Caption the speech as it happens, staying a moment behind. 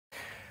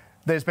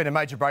There's been a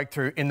major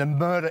breakthrough in the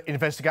murder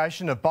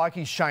investigation of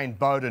bikie Shane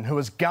Bowden, who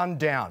was gunned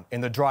down in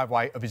the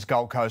driveway of his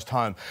Gold Coast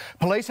home.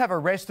 Police have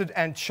arrested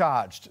and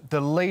charged the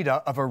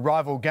leader of a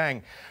rival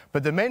gang,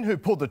 but the men who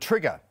pulled the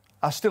trigger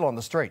are still on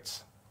the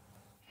streets.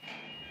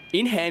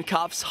 In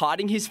handcuffs,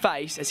 hiding his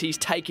face as he's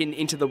taken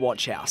into the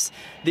watch house.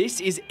 This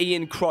is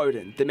Ian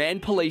Croden, the man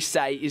police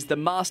say is the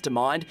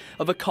mastermind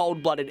of a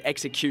cold-blooded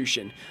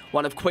execution,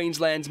 one of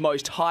Queensland's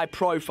most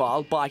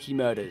high-profile bikie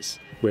murders.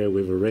 Where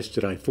we've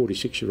arrested a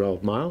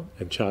 46-year-old male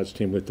and charged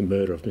him with the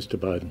murder of Mr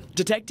Bowden.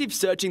 Detectives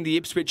searching the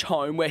Ipswich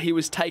home where he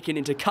was taken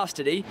into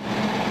custody,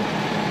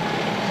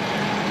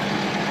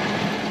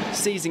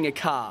 seizing a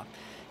car.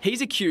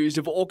 He's accused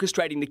of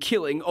orchestrating the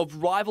killing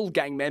of rival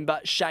gang member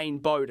Shane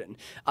Bowden,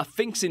 a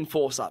Finks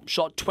enforcer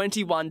shot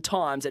 21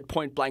 times at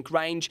point-blank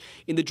range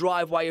in the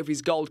driveway of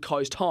his Gold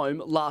Coast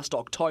home last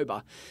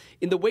October.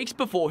 In the weeks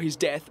before his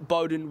death,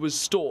 Bowden was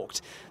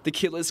stalked. The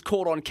killers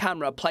caught on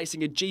camera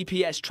placing a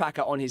GPS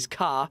tracker on his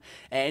car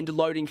and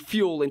loading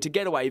fuel into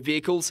getaway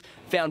vehicles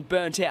found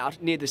burnt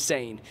out near the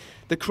scene.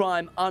 The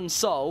crime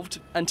unsolved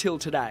until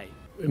today.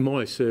 In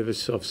my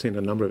service, I've seen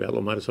a number of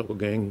outlaw motorcycle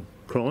gang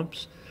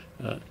crimes.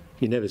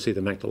 You never see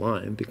them act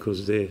alone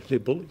because they're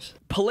bullies.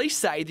 Police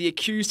say the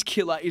accused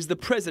killer is the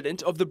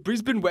president of the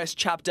Brisbane West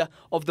chapter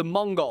of the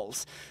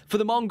Mongols. For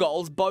the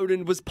Mongols,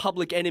 Bowden was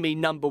public enemy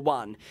number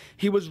one.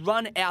 He was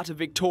run out of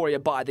Victoria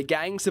by the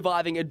gang,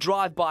 surviving a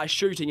drive-by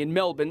shooting in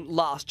Melbourne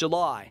last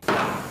July.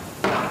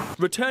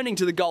 Returning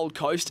to the Gold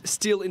Coast,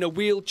 still in a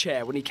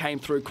wheelchair when he came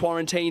through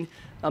quarantine,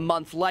 a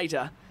month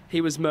later,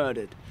 he was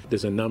murdered.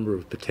 There's a number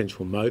of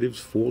potential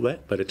motives for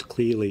that, but it's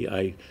clearly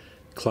a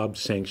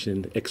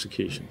club-sanctioned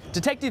execution.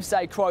 Detectives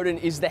say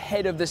Croden is the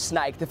head of the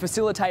snake, the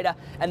facilitator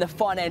and the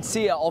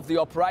financier of the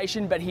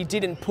operation, but he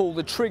didn't pull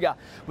the trigger.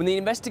 When the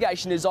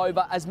investigation is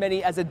over, as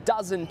many as a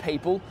dozen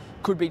people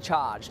could be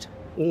charged.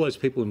 All those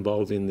people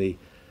involved in the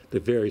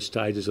various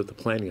stages of the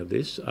planning of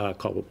this are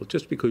culpable.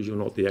 Just because you're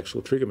not the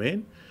actual trigger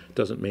man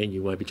doesn't mean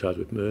you won't be charged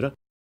with murder.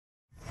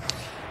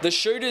 The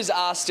shooters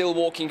are still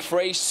walking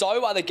free,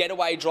 so are the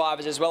getaway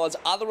drivers, as well as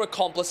other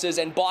accomplices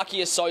and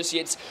bikie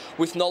associates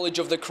with knowledge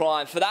of the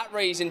crime. For that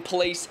reason,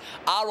 police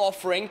are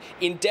offering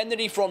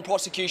indemnity from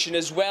prosecution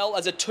as well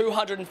as a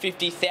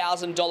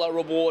 $250,000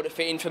 reward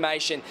for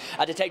information.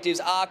 Detectives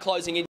are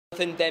closing in.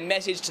 Their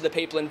message to the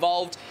people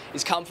involved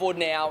is come forward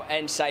now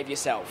and save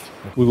yourself.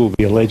 We will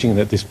be alleging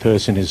that this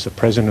person is the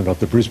president of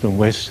the Brisbane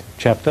West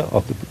chapter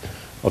of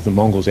the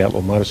Mongols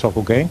outlaw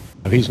motorcycle gang.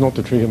 He's not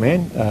the trigger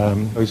man.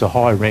 He's a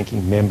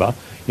high-ranking member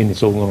in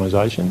this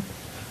organisation.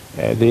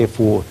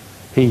 Therefore,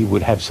 he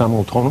would have some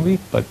autonomy,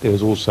 but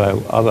there's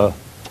also other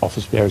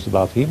office bearers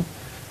above him.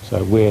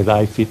 So where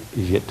they fit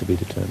is yet to be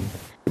determined.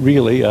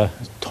 Really,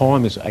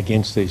 time is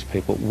against these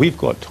people. We've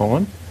got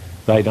time.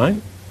 They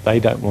don't. They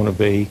don't want to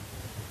be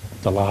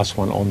the last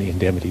one on the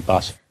indemnity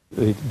bus.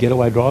 The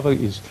getaway driver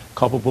is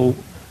culpable.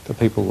 The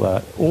people,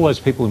 all those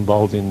people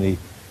involved in the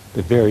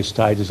various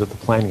stages of the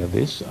planning of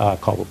this are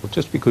culpable.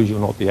 Just because you're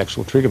not the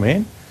actual trigger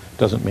man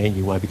doesn't mean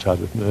you won't be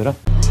charged with murder.